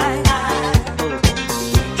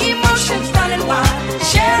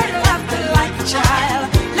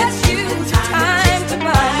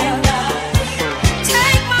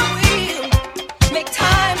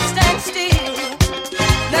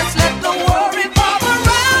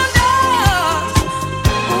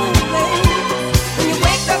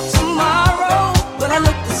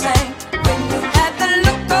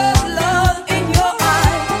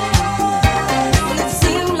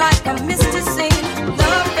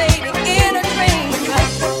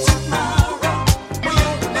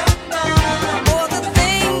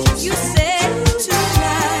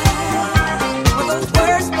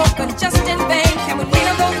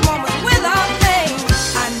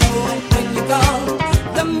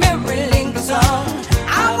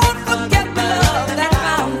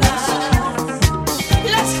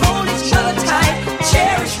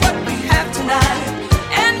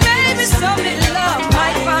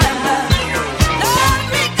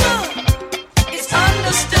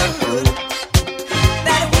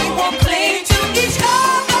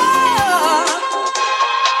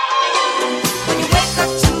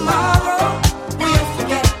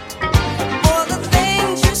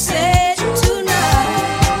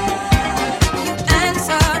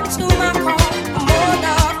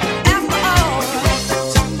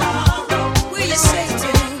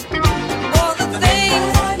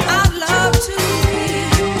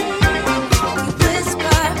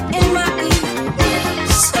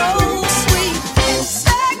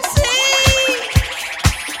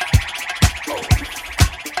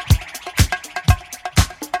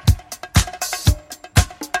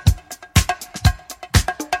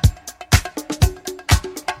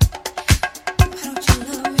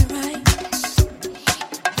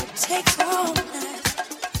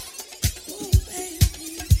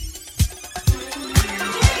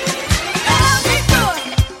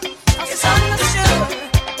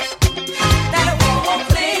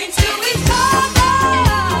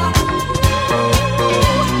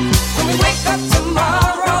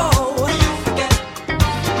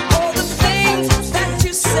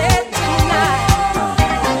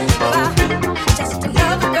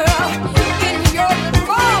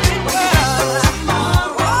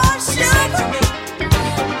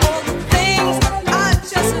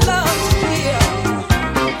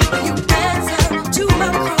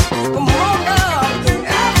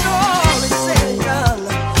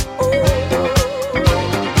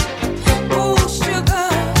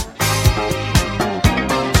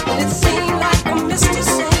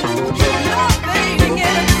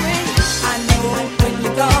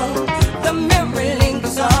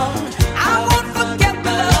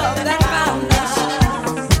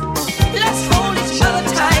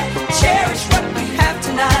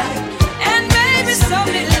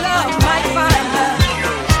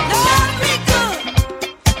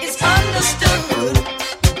understood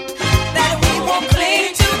that we won't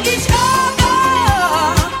cling to each other.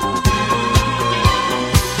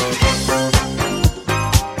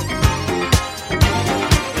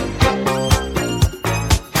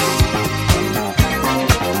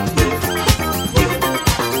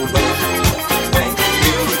 When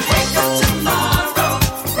you wake up tomorrow,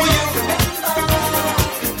 will you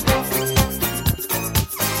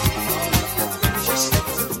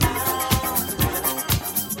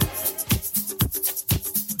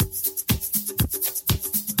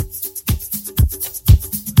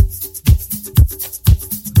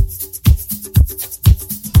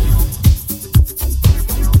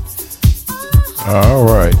All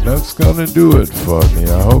right, that's gonna do it for me.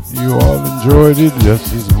 I hope you all enjoyed it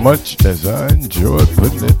just as much as I enjoyed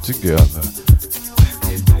putting it together.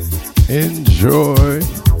 Enjoy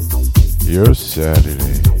your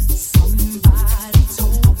Saturday.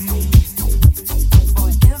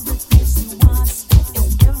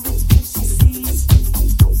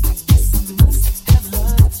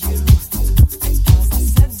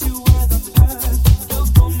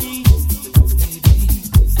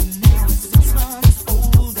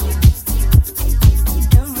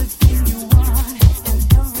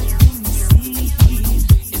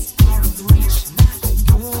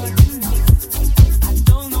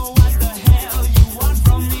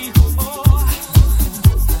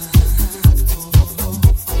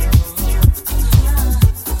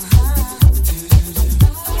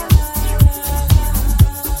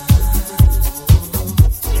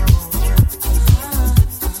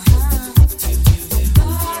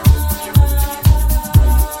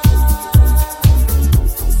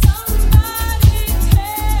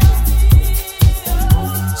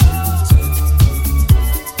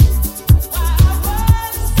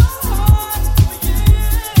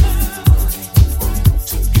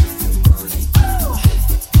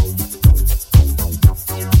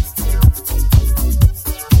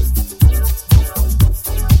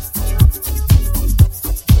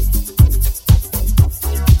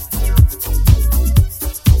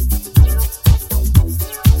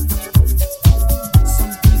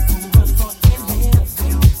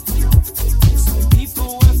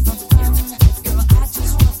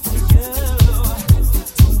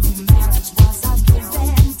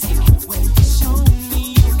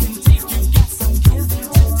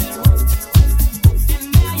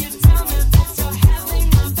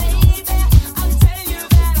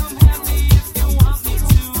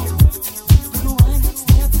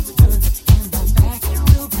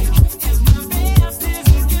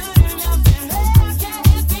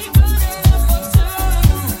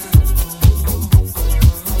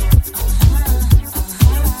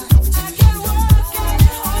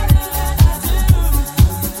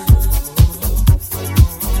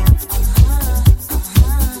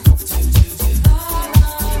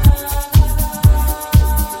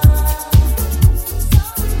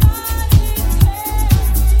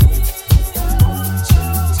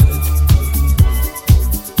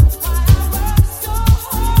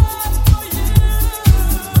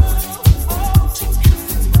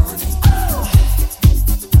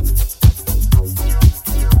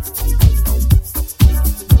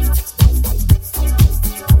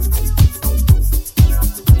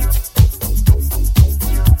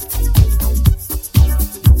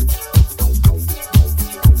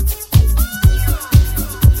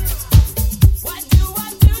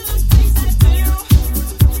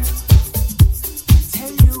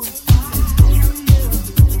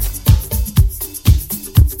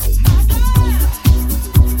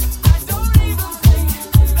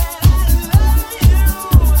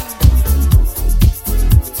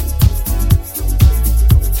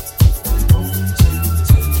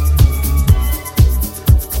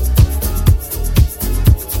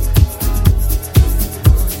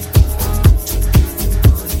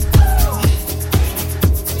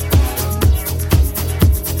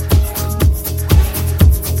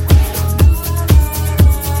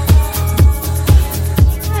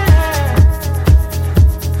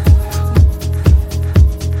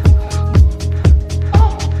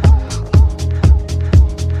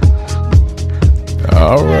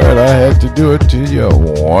 Do it to you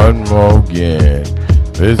one more again.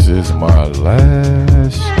 This is my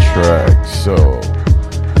last track, so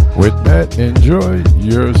with that, enjoy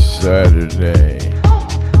your Saturday.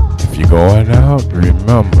 If you're going out,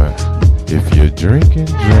 remember, if you're drinking,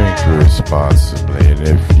 drink responsibly, and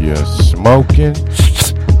if you're smoking,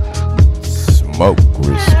 smoke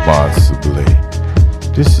responsibly.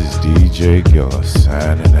 This is DJ Gillis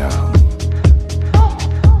signing out.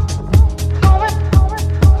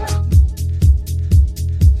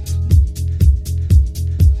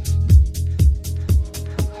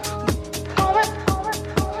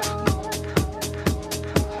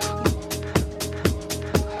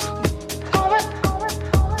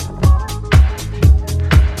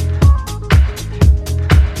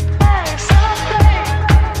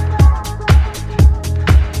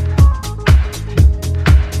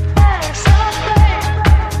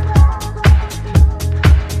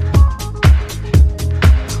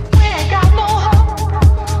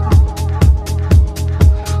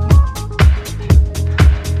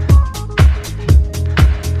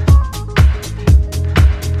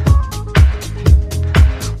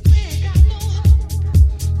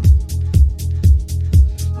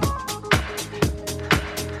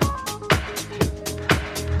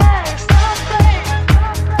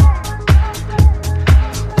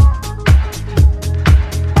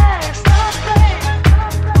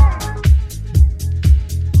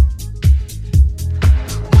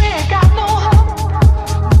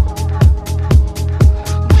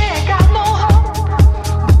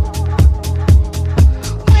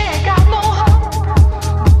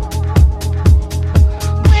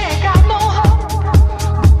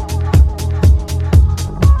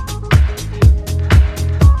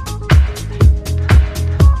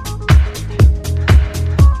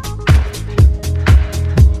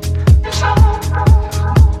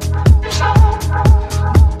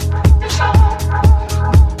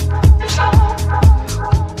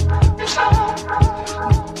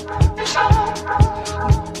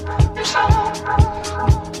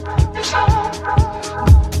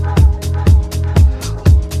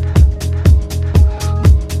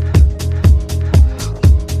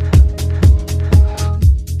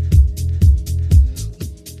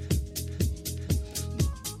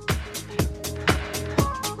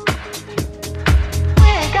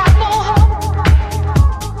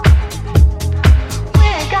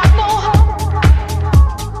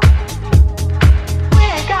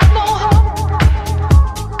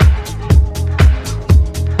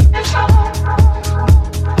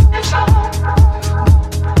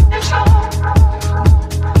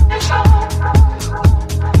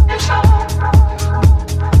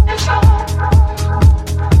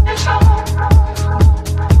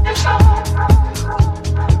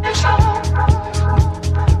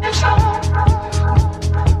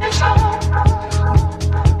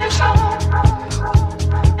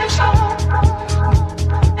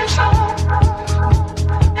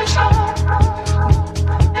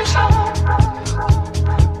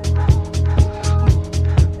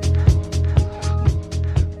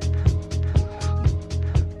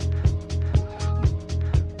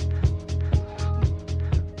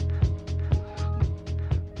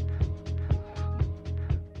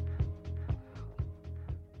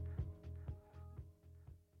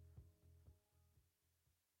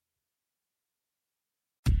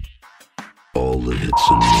 the hits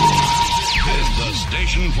and more. This is the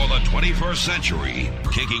station for the 21st century,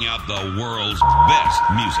 kicking out the world's best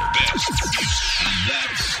music.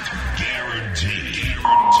 That's guaranteed.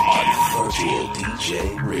 On Virtual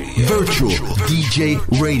DJ Radio. Virtual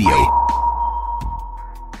DJ Radio.